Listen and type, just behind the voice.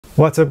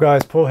What's up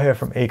guys, Paul here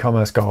from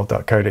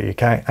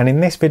ecommercegold.co.uk, and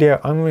in this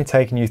video I'm going to be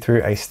taking you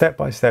through a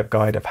step-by-step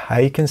guide of how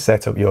you can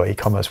set up your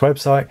e-commerce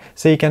website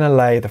so you're going to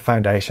lay the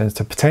foundations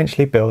to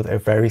potentially build a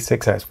very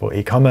successful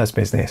e-commerce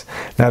business.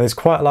 Now there's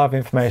quite a lot of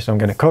information I'm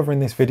going to cover in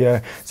this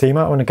video, so you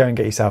might want to go and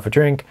get yourself a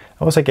drink,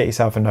 also get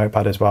yourself a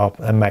notepad as well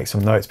and make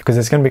some notes, because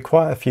there's going to be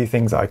quite a few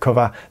things that I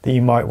cover that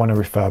you might want to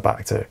refer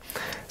back to.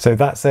 So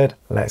that said,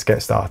 let's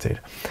get started.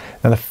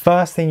 Now the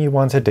first thing you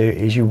want to do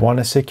is you want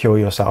to secure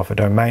yourself a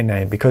domain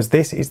name, because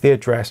this is the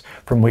address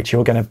from which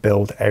you're going to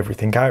build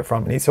everything out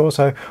from, and it's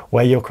also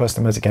where your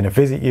customers are going to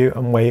visit you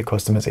and where your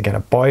customers are going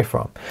to buy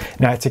from.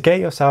 Now to get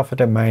yourself a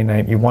domain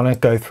name, you want to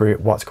go through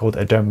what's called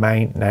a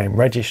domain name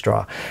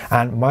registrar,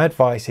 and my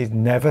advice is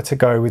never to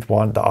go with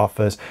one that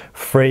offers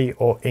free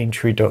or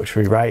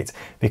introductory rates,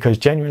 because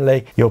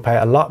generally you'll pay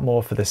a lot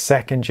more for the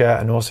second year,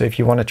 and also if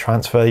you want to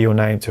transfer your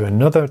name to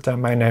another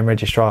domain name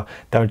registrar,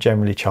 they'll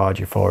generally charge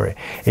you for it.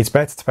 It's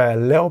better to pay a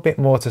little bit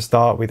more to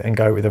start with and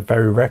go with a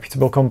very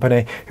reputable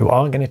company who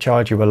aren't going to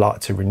charge you a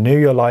lot to renew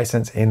your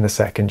license in the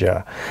second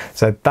year.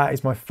 So that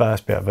is my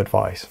first bit of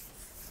advice.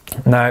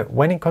 Now,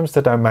 when it comes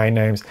to domain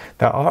names,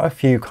 there are a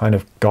few kind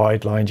of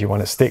guidelines you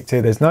want to stick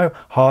to. There's no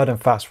hard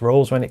and fast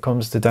rules when it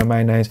comes to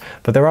domain names,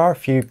 but there are a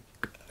few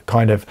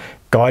kind of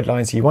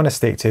guidelines you want to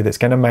stick to that's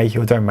going to make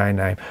your domain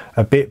name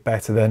a bit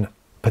better than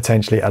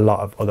potentially a lot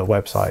of other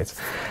websites.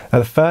 Now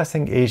the first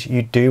thing is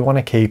you do want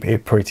to keep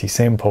it pretty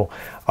simple.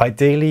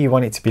 Ideally you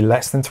want it to be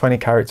less than 20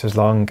 characters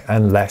long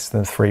and less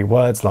than 3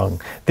 words long.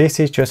 This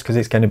is just because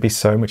it's going to be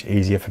so much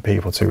easier for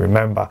people to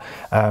remember.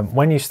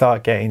 When you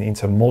start getting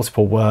into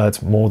multiple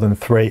words, more than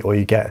 3, or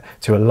you get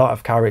to a lot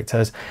of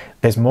characters,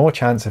 there's more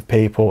chance of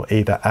people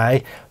either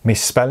A,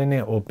 misspelling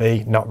it, or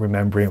B, not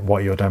remembering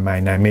what your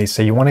domain name is.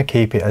 So you want to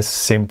keep it as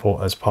simple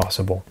as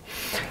possible.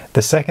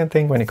 The second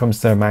thing when it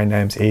comes to domain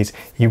names is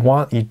you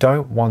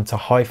don't want to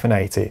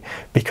hyphenate it,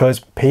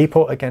 because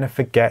people are going to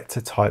forget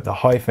to type the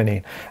hyphen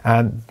in.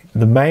 And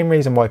the main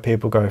reason why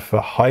people go for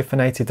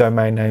hyphenated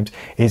domain names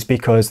is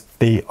because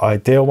the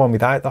ideal one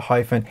without the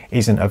hyphen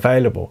isn't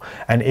available.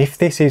 And if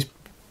this is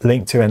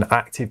linked to an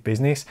active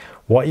business,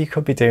 what you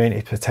could be doing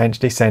is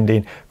potentially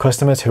sending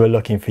customers who are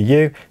looking for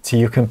you to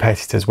your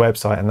competitor's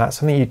website, and that's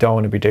something you don't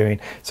want to be doing.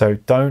 So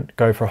don't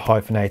go for a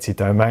hyphenated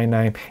domain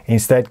name.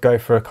 Instead, go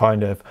for a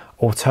kind of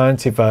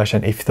alternative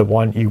version if the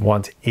one you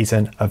want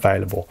isn't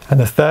available. And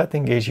the third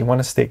thing is you want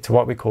to stick to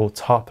what we call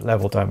top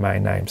level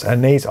domain names,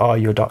 and these are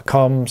your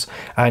 .coms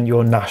and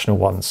your national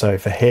ones. So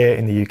for here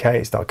in the UK,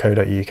 it's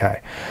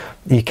 .co.uk.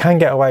 You can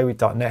get away with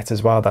 .net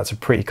as well, that's a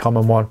pretty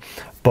common one,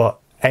 but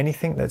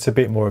anything that's a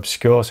bit more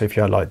obscure, so if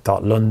you're like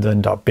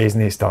 .london,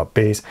 .business,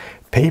 .biz,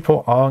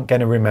 people aren't going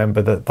to remember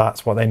that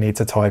that's what they need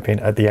to type in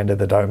at the end of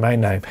the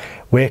domain name.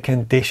 We're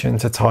conditioned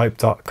to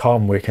type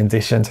 .com, we're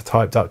conditioned to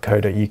type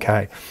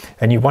 .co.uk,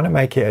 and you want to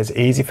make it as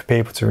easy for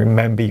people to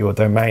remember your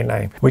domain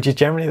name, which is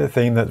generally the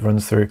thing that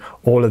runs through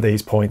all of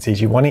these points. Is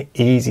you want it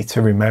easy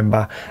to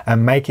remember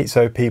and make it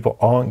so people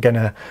aren't going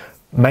to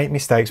make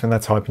mistakes when they're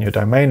typing your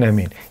domain name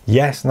in.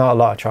 Yes, not a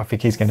lot of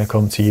traffic is going to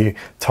come to you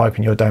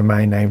typing your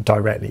domain name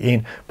directly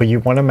in, but you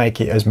want to make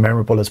it as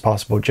memorable as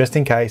possible just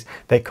in case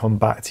they come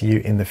back to you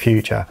in the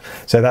future.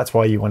 So that's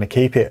why you want to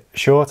keep it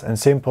short and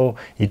simple.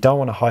 You don't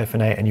want to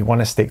hyphenate, and you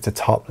want to stick to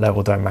top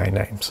level domain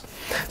names.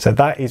 So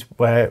that is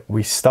where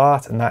we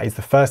start, and that is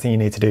the first thing you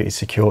need to do, is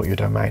secure your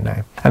domain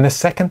name. And the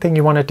second thing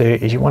you want to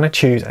do is you want to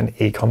choose an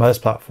e-commerce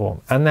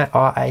platform, and there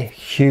are a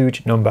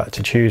huge number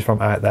to choose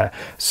from out there.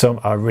 Some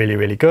are really,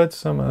 really good,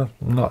 some are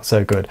not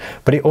so good,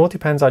 but it all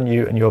depends on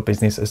you and your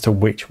business as to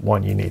which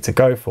one you need to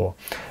go for.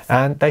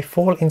 And they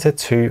fall into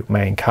 2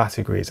 main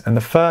categories, and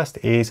the first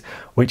is,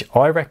 which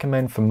I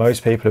recommend for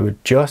most people who are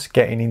just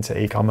getting into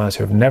e-commerce,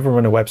 who have never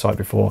run a website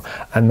before,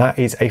 and that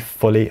is a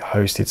fully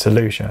hosted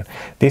solution.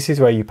 This is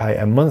where you pay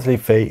a monthly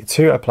fee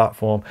to a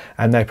platform,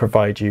 and they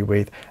provide you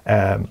with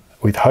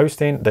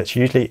hosting that's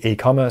usually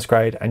e-commerce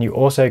grade, and you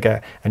also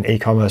get an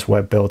e-commerce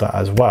web builder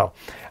as well.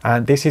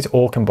 And this is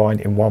all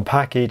combined in one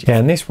package,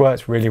 and this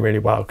works really, really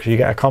well because you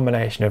get a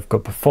combination of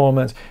good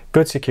performance,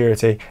 good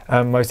security,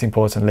 and most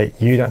importantly,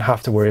 you don't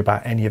have to worry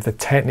about any of the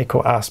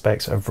technical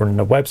aspects of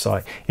running a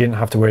website. You don't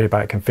have to worry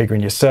about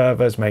configuring your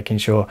servers, making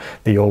sure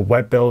that your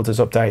web builder is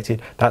updated.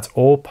 That's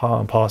all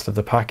part and parcel of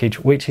the package,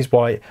 which is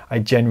why I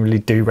generally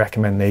do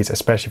recommend these,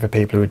 especially for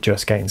people who are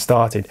just getting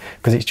started,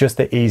 because it's just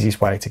the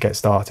easiest way to get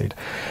started.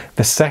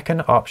 The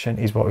second option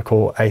is what we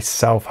call a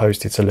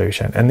self-hosted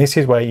solution, and this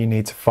is where you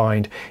need to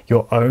find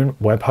your own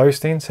web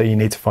hosting. So you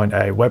need to find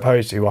a web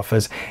host who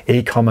offers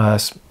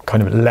e-commerce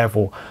kind of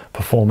level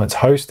performance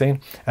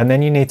hosting, and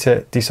then you need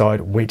to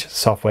decide which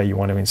software you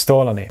want to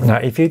install on it. Now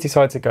if you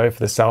decide to go for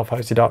the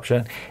self-hosted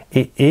option,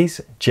 it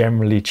is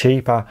generally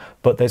cheaper,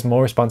 but there's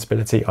more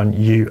responsibility on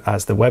you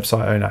as the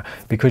website owner,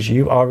 because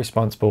you are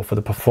responsible for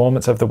the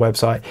performance of the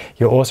website.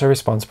 You're also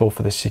responsible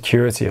for the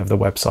security of the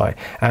website,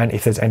 and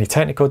if there's any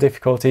technical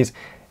difficulties,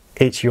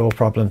 it's your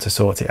problem to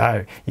sort it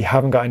out. You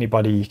haven't got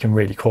anybody you can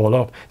really call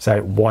up, say,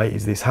 why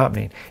is this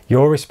happening?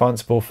 You're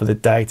responsible for the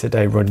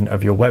day-to-day running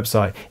of your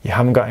website. You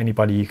haven't got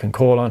anybody you can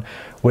call on,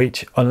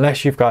 which,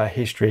 unless you've got a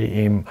history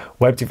in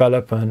web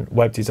development,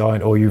 web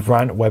design, or you've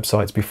ran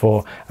websites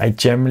before, I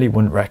generally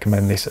wouldn't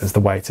recommend this as the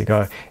way to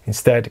go.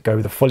 Instead, go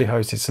with a fully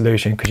hosted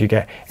solution because you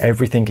get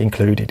everything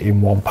included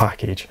in one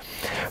package.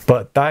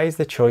 But that is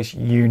the choice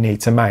you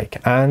need to make.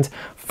 And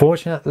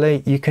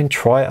fortunately, you can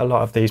try a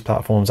lot of these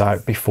platforms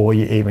out before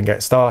you even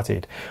get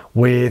started.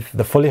 With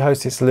the fully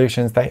hosted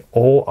solutions, they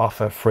all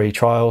offer free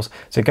trials.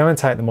 So go and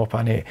take them up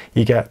on it.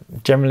 You get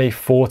generally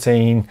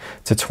 14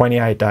 to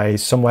 28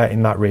 days, somewhere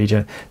in that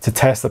region, to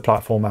test the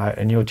platform out.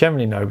 And you'll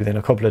generally know within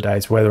a couple of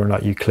days whether or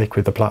not you click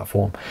with the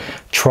platform.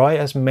 Try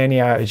as many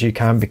out as you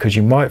can, because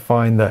you might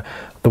find that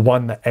the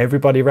one that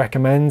everybody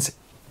recommends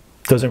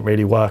doesn't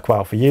really work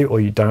well for you,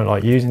 or you don't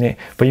like using it,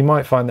 but you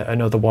might find that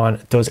another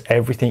one does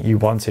everything you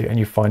want to and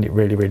you find it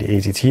really, really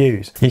easy to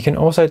use. You can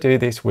also do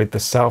this with the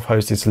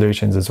self-hosted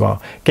solutions as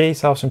well. Get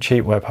yourself some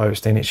cheap web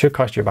hosting. It should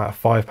cost you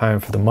about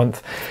 £5 for the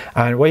month,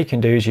 and what you can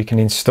do is you can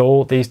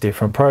install these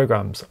different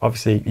programs.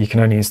 Obviously you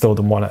can only install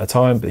them one at a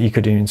time, but you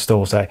could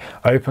install, say,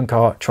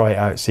 OpenCart, try it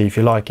out, see if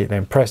you like it,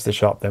 then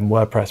PrestaShop, then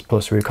WordPress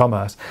plus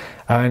WooCommerce,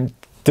 and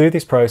do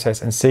this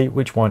process and see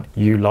which one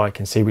you like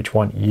and see which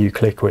one you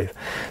click with.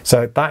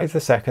 So that is the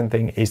second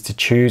thing, is to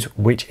choose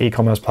which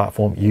e-commerce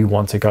platform you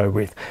want to go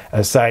with.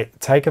 As I say,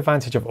 take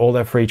advantage of all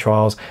their free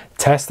trials,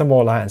 test them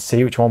all out and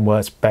see which one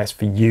works best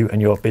for you and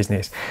your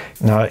business.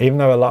 Now, even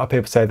though a lot of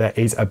people say there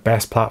is a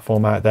best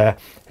platform out there,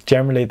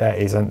 generally there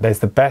isn't. There's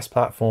the best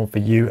platform for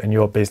you and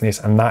your business,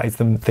 and that is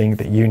the thing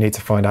that you need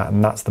to find out,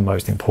 and that's the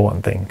most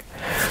important thing.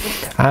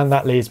 And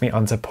that leads me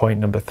on to point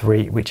number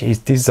 3, which is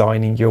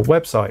designing your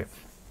website.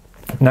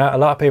 Now, a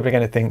lot of people are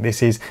going to think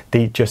this is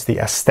just the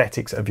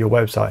aesthetics of your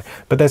website,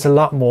 but there's a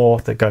lot more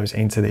that goes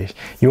into this.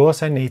 You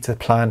also need to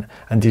plan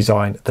and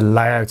design the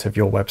layout of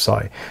your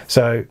website.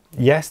 So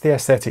yes, the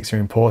aesthetics are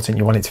important.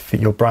 You want it to fit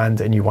your brand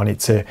and you want it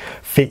to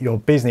fit your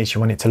business. You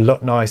want it to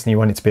look nice and you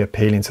want it to be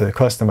appealing to the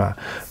customer.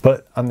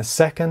 But on the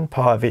second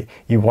part of it,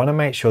 you want to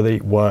make sure that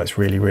it works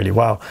really, really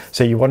well.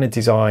 So you want to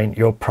design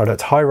your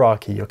product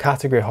hierarchy, your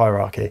category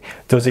hierarchy.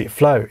 Does it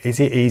flow? Is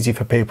it easy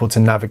for people to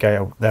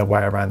navigate their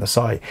way around the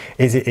site?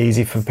 Is it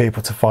easy for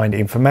people to find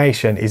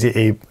information? Is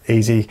it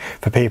easy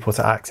for people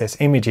to access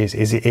images?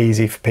 Is it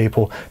easy for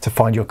people to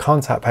find your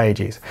contact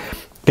pages?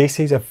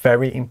 This is a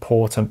very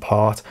important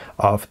part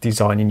of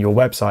designing your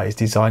website, is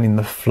designing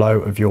the flow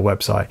of your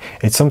website.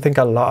 It's something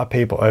a lot of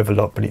people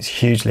overlook, but it's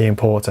hugely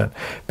important,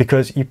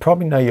 because you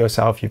probably know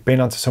yourself, you've been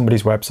onto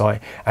somebody's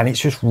website and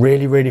it's just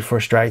really, really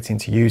frustrating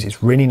to use.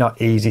 It's really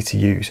not easy to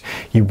use.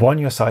 You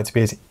want your site to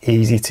be as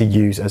easy to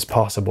use as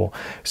possible.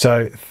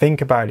 So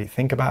think about it.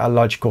 Think about a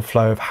logical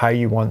flow of how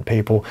you want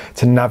people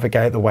to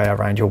navigate the way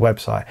around your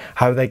website.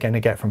 How are they going to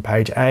get from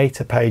page A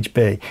to page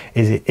B?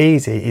 Is it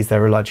easy? Is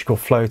there a logical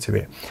flow to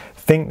it?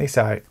 Think this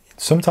out.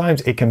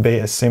 Sometimes it can be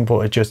as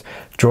simple as just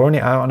drawing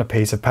it out on a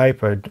piece of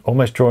paper,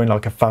 almost drawing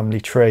like a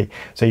family tree.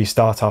 So you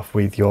start off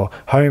with your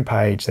home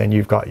page, then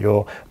you've got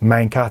your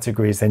main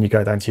categories, then you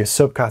go down to your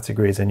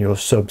subcategories and your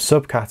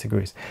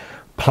subcategories.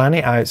 Plan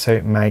it out so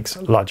it makes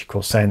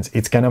logical sense.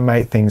 It's going to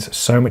make things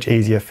so much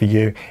easier for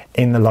you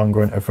in the long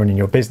run of running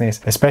your business,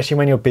 especially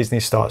when your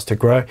business starts to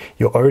grow.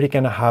 You're already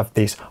going to have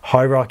this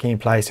hierarchy in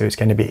place, so it's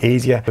going to be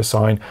easier to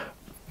assign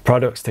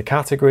products to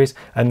categories,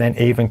 and then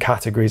even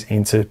categories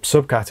into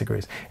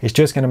subcategories. It's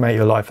just going to make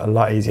your life a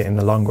lot easier in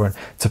the long run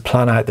to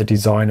plan out the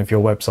design of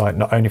your website,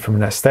 not only from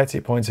an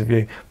aesthetic point of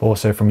view, but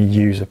also from a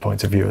user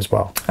point of view as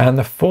well. And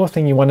the fourth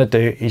thing you want to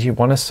do is you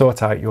want to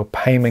sort out your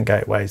payment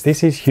gateways.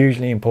 This is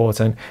hugely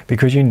important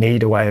because you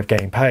need a way of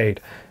getting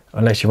paid,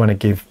 unless you want to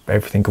give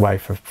everything away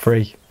for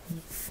free.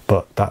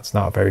 But that's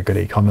not a very good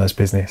e-commerce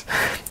business.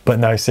 But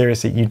no,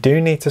 seriously, you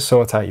do need to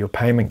sort out your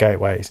payment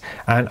gateways.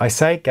 And I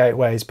say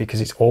gateways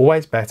because it's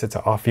always better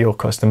to offer your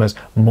customers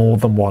more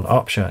than one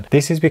option.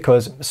 This is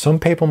because some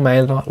people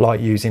may not like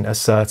using a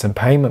certain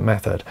payment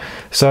method.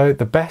 So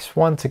the best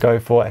one to go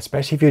for,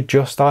 especially if you're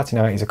just starting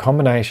out, is a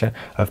combination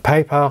of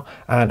PayPal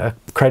and a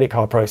credit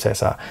card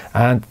processor.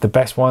 And the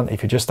best one,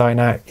 if you're just starting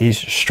out, is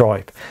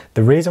Stripe.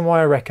 The reason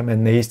why I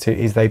recommend these two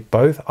is they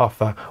both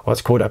offer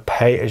what's called a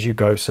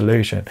pay-as-you-go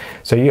solution.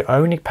 So you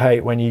only pay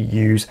when you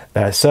use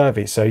their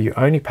service. So you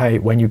only pay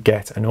when you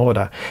get an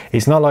order.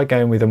 It's not like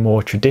going with a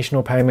more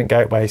traditional payment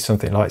gateway,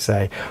 something like,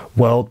 say,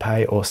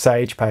 WorldPay or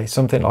SagePay,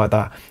 something like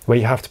that, where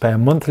you have to pay a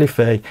monthly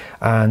fee,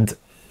 and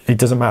it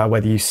doesn't matter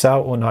whether you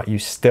sell or not, you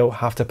still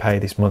have to pay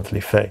this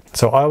monthly fee.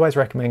 So I always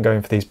recommend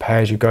going for these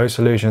pay-as-you-go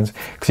solutions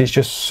because it's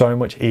just so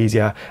much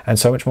easier and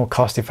so much more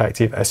cost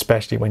effective,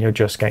 especially when you're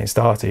just getting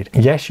started.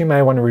 Yes, you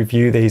may want to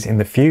review these in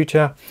the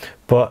future,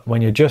 but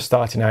when you're just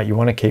starting out, you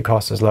want to keep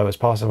costs as low as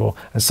possible,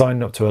 and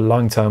signing up to a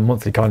long-term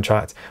monthly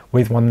contract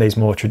with one of these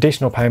more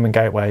traditional payment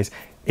gateways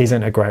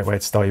isn't a great way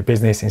to start your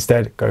business.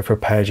 Instead, go for a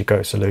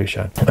pay-as-you-go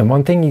solution. And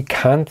one thing you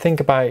can think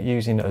about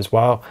using as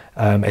well,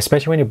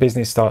 especially when your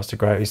business starts to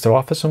grow, is to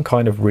offer some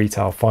kind of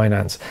retail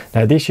finance.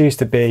 Now, this used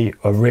to be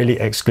a really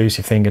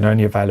exclusive thing and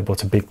only available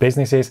to big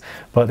businesses,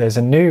 but there's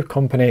a new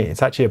company,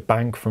 it's actually a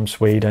bank from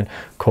Sweden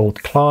called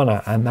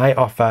Klarna, and they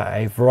offer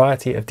a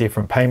variety of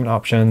different payment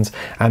options,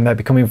 and they're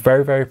becoming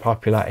very, very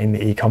popular in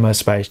the e-commerce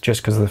space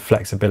just because of the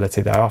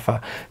flexibility they offer.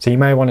 So you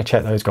may want to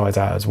check those guys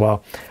out as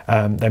well.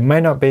 They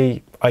may not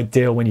be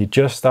ideal when you're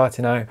just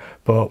starting out,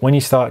 but when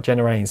you start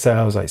generating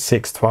sales like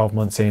 6-12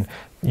 months in,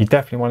 you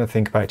definitely want to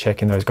think about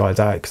checking those guys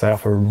out because they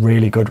offer a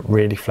really good,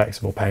 really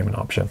flexible payment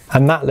option.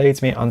 And that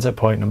leads me on to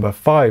point number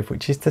 5,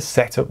 which is to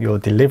set up your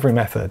delivery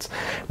methods.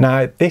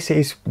 Now, this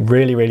is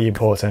really, really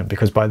important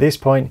because by this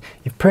point,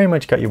 you've pretty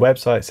much got your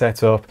website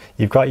set up,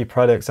 you've got your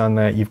products on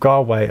there, you've got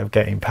a way of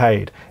getting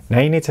paid.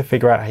 Now you need to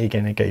figure out how you're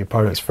going to get your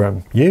products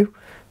from you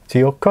to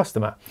your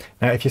customer.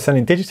 Now, if you're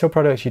selling digital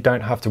products, you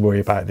don't have to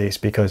worry about this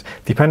because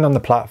depending on the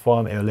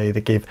platform, it'll either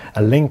give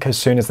a link as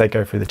soon as they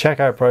go through the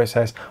checkout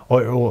process,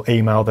 or it will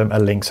email them a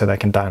link so they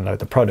can download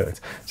the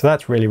product. So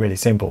that's really, really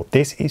simple.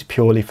 This is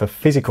purely for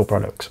physical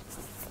products.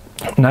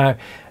 Now,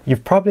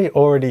 you've probably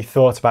already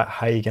thought about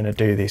how you're going to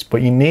do this,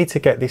 but you need to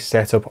get this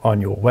set up on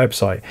your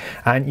website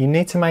and you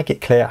need to make it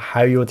clear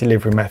how your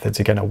delivery methods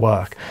are going to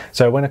work.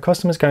 So when a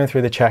customer's going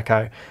through the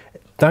checkout,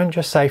 don't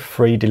just say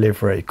free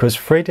delivery, because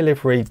free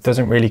delivery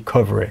doesn't really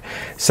cover it.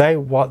 Say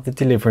what the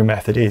delivery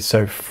method is.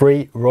 So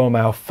free raw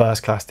mail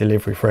first class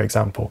delivery, for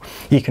example.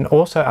 You can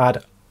also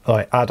add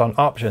add-on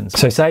options.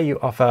 So say you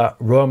offer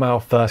raw mail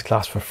first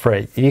class for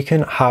free, you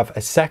can have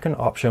a second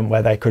option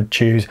where they could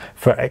choose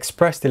for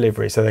express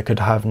delivery. So they could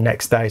have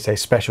next day, say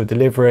special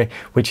delivery,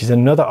 which is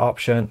another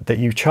option that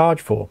you charge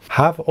for.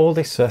 Have all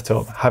this set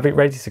up, have it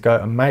ready to go,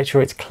 and make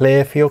sure it's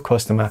clear for your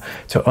customer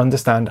to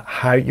understand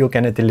how you're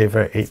going to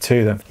deliver it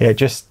to them. Yeah,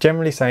 just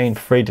generally saying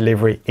free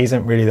delivery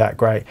isn't really that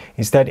great.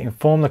 Instead,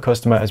 inform the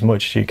customer as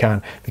much as you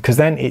can, because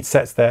then it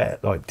sets their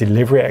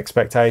delivery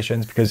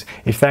expectations, because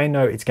if they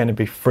know it's going to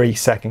be free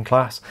second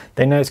class,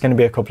 they know it's going to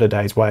be a couple of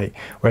days wait.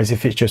 Whereas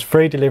if it's just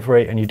free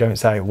delivery and you don't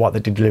say what the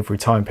delivery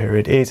time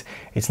period is,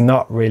 it's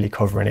not really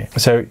covering it.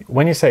 So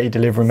when you set your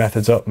delivery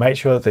methods up, make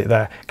sure that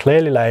they're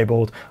clearly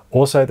labeled,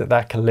 also that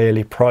they're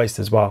clearly priced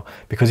as well,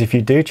 because if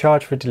you do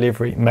charge for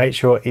delivery, make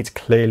sure it's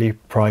clearly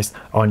priced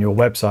on your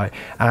website.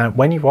 And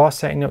when you are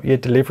setting up your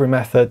delivery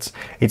methods,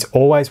 it's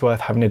always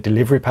worth having a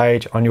delivery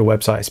page on your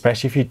website,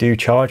 especially if you do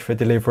charge for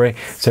delivery,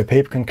 so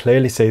people can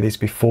clearly see this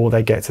before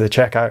they get to the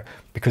checkout,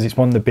 because it's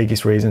one of the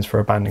biggest reasons for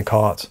abandoned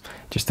carts.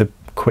 Just a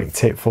quick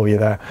tip for you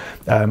there.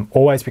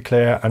 Always be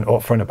clear and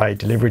upfront about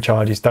delivery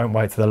charges. Don't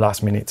wait to the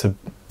last minute to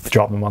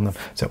drop them on them.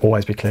 So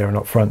always be clear and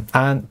upfront.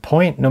 And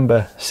point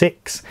number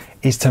 6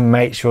 is to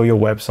make sure your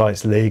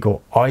website's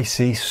legal. I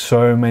see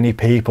so many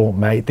people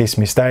make this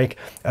mistake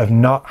of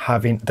not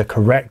having the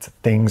correct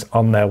things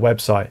on their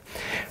website.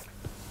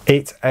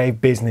 It's a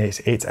business,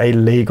 it's a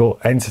legal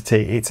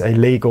entity, it's a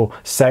legal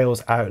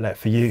sales outlet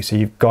for you. So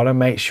you've got to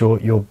make sure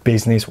your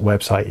business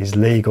website is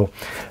legal.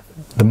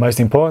 The most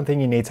important thing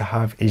you need to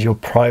have is your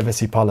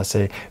privacy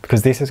policy,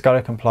 because this has got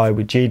to comply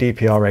with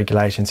GDPR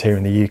regulations here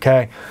in the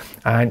UK,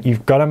 and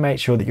you've got to make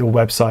sure that your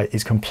website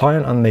is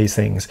compliant on these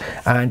things.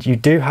 And you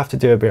do have to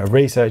do a bit of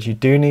research. You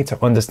do need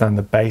to understand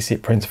the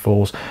basic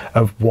principles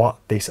of what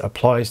this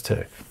applies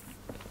to.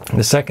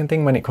 The second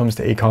thing when it comes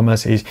to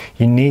e-commerce is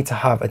you need to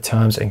have a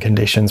terms and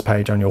conditions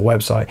page on your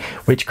website,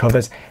 which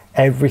covers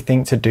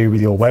everything to do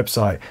with your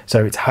website.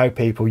 So it's how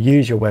people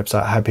use your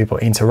website, how people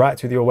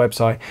interact with your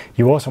website.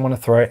 You also want to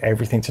throw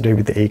everything to do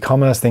with the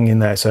e-commerce thing in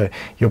there. So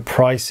your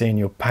pricing,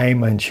 your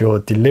payments, your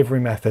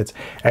delivery methods,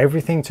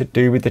 everything to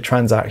do with the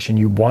transaction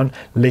you want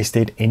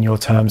listed in your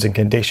terms and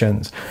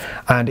conditions.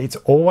 And it's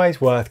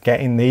always worth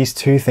getting these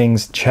two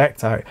things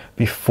checked out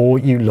before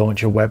you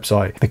launch your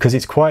website, because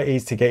it's quite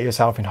easy to get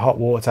yourself in hot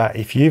water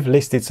if you've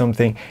listed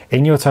something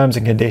in your terms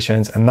and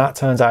conditions and that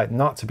turns out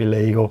not to be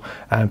legal,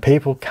 and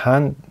people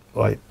can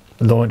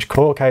launch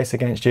court case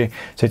against you.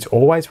 So it's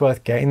always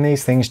worth getting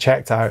these things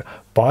checked out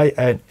by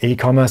an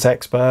e-commerce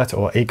expert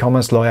or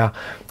e-commerce lawyer.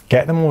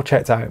 Get them all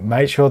checked out,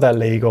 make sure they're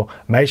legal,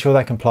 make sure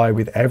they comply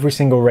with every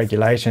single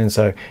regulation.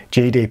 So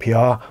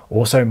GDPR,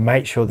 also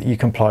make sure that you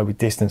comply with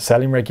distance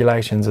selling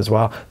regulations as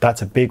well.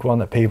 That's a big one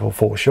that people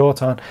fall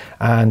short on.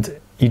 And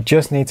you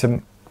just need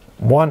to,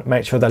 one,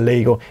 make sure they're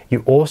legal.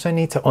 You also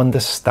need to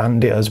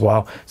understand it as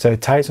well. So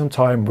take some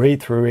time, read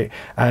through it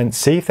and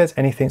see if there's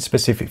anything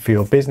specific for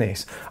your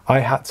business. I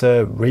had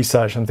to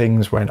research some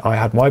things when I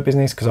had my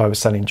business because I was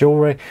selling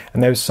jewelry,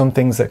 and there was some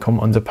things that come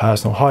under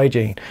personal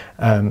hygiene,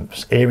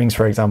 earrings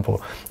for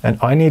example, and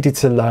I needed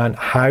to learn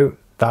how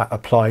that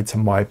applied to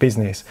my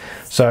business.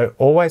 So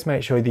always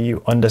make sure that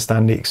you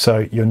understand it,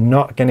 so you're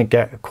not going to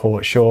get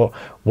caught short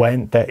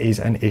when there is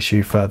an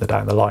issue further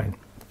down the line.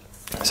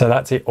 So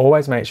that's it.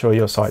 Always make sure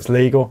your site's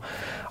legal.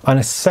 On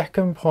a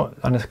second point,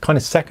 on a kind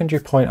of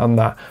secondary point on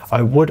that,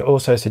 I would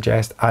also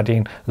suggest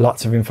adding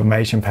lots of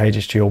information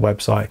pages to your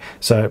website.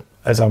 So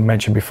as I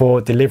mentioned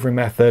before, delivery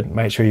method,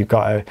 make sure you've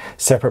got a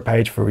separate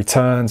page for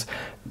returns.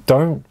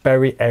 Don't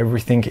bury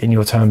everything in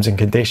your terms and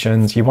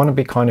conditions. You want to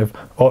be kind of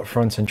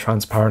upfront and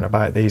transparent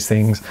about these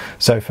things.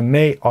 So for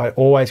me, I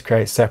always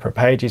create separate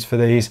pages for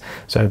these.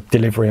 So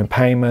delivery and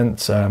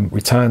payments,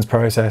 returns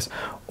process,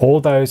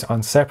 all those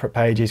on separate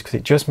pages, because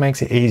it just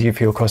makes it easier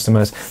for your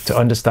customers to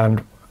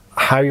understand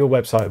how your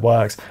website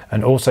works,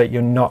 and also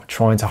you're not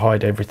trying to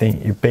hide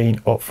everything, you're being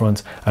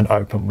upfront and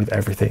open with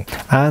everything.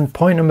 And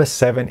point number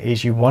 7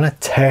 is you want to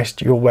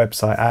test your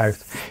website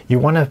out. You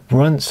want to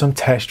run some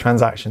test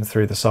transactions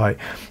through the site.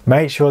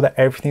 Make sure that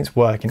everything's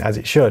working as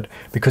it should,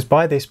 because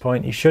by this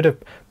point you should have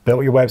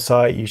built your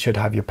website, you should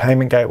have your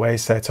payment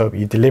gateways set up,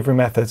 your delivery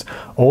methods,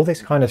 all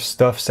this kind of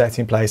stuff set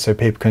in place so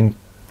people can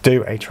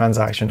do a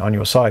transaction on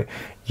your site.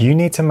 You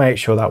need to make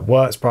sure that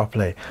works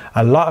properly.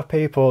 A lot of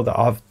people that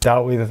I've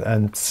dealt with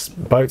and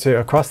spoke to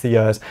across the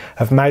years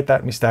have made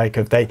that mistake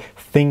of they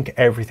think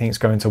everything's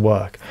going to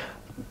work.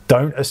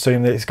 Don't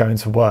assume that it's going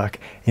to work.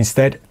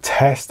 Instead,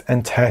 test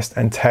and test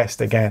and test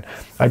again.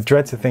 I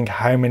dread to think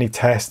how many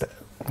test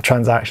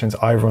transactions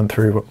I've run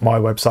through my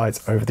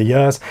websites over the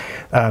years.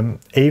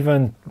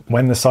 Even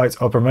when the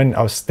site's up and running,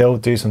 I'll still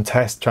do some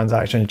test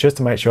transactions just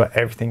to make sure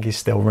everything is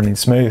still running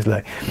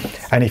smoothly.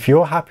 And if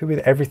you're happy with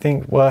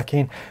everything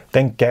working,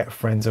 then get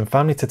friends and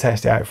family to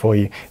test it out for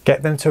you.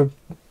 Get them to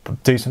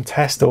do some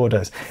test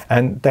orders,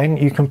 and then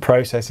you can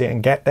process it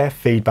and get their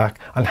feedback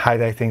on how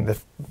they think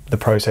that the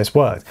process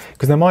works,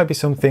 because there might be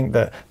something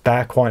that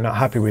they're quite not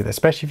happy with,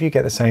 especially if you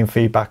get the same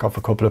feedback off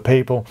a couple of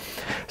people.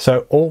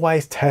 So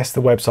always test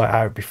the website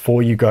out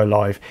before you go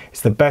live.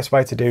 It's the best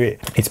way to do it.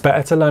 It's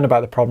better to learn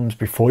about the problems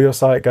before your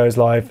site goes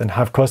live than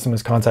have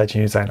customers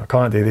contacting you saying, I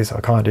can't do this,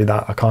 I can't do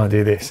that, I can't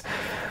do this.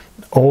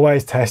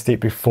 Always test it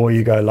before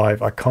you go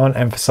live. I can't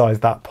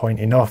emphasize that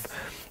point enough.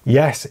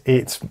 Yes,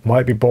 it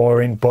might be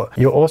boring, but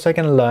you're also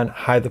going to learn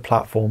how the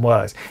platform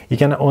works. You're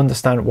going to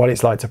understand what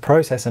it's like to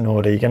process an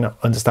order. You're going to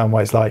understand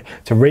what it's like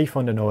to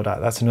refund an order.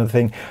 That's another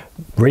thing.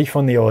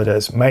 Refund the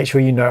orders. Make sure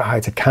you know how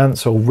to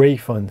cancel,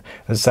 refund.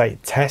 As I say,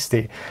 test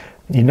it.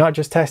 You're not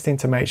just testing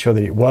to make sure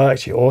that it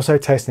works, you're also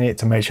testing it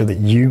to make sure that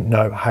you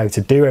know how to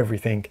do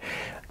everything.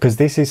 Because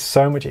this is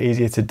so much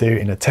easier to do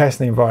in a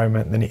testing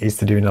environment than it is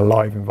to do in a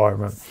live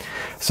environment.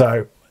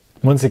 So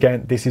once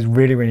again, this is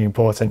really, really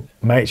important.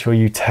 Make sure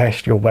you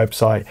test your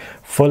website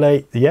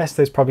fully. Yes,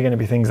 there's probably going to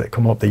be things that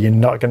come up that you're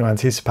not going to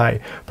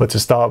anticipate, but to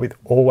start with,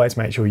 always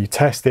make sure you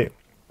test it.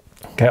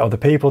 Get other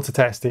people to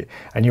test it,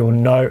 and you will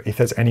know if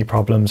there's any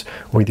problems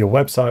with your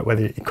website,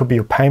 whether it could be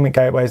your payment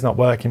gateway is not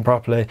working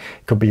properly,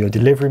 it could be your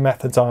delivery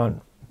methods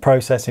aren't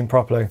processing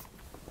properly.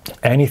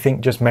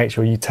 Anything, just make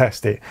sure you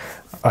test it.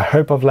 I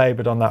hope I've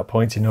labored on that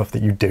point enough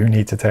that you do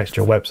need to test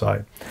your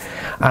website.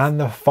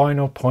 And the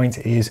final point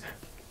is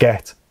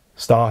get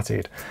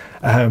started.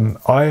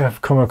 I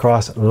have come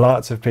across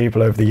lots of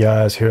people over the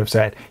years who have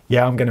said,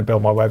 yeah, I'm going to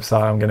build my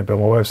website, I'm going to build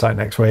my website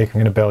next week, I'm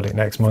going to build it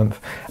next month.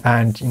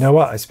 And you know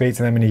what? I speak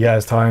to them in a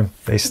year's time,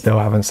 they still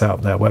haven't set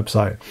up their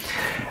website.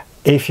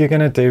 If you're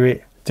going to do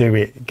it, do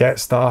it. Get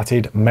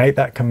started, make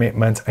that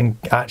commitment and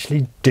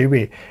actually do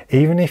it.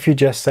 Even if you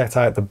just set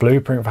out the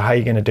blueprint for how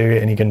you're going to do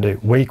it, and you can do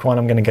week 1,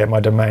 I'm going to get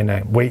my domain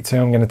name. Week 2,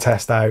 I'm going to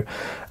test out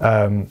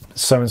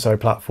so-and-so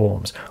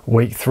platforms.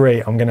 Week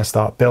 3, I'm going to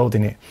start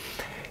building it.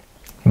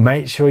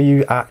 Make sure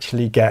you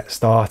actually get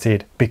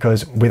started,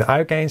 because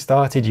without getting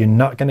started, you're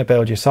not going to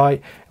build your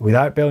site.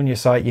 Without building your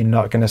site, you're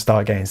not going to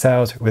start getting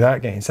sales.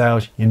 Without getting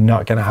sales, you're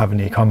not going to have an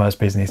e-commerce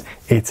business.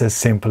 It's as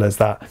simple as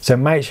that. So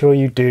make sure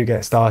you do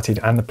get started.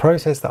 And the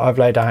process that I've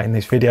laid out in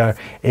this video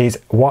is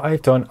what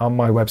I've done on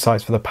my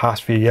websites for the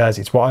past few years.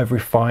 It's what I've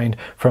refined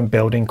from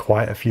building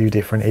quite a few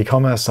different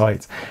e-commerce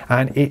sites.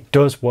 And it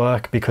does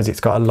work because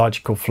it's got a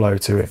logical flow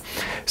to it.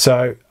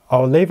 So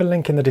I'll leave a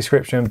link in the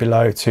description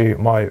below to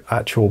my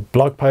actual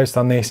blog post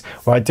on this,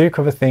 where I do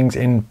cover things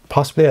in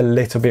possibly a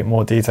little bit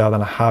more detail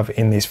than I have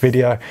in this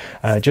video,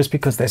 just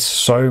because there's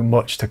so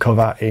much to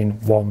cover in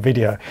one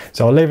video.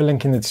 So I'll leave a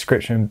link in the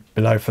description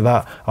below for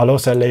that. I'll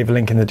also leave a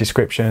link in the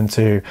description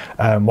to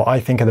what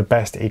I think are the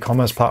best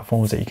e-commerce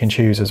platforms that you can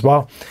choose as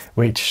well,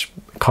 which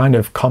kind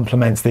of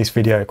complements this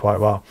video quite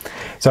well.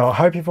 So I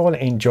hope you've all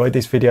enjoyed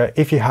this video.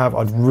 If you have,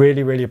 I'd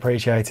really, really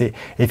appreciate it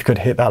if you could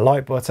hit that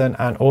like button,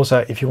 and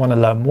also if you want to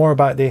learn more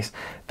about this,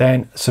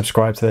 then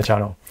subscribe to the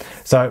channel.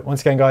 So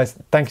once again guys,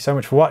 thank you so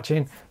much for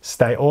watching,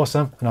 stay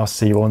awesome, and I'll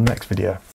see you on the next video.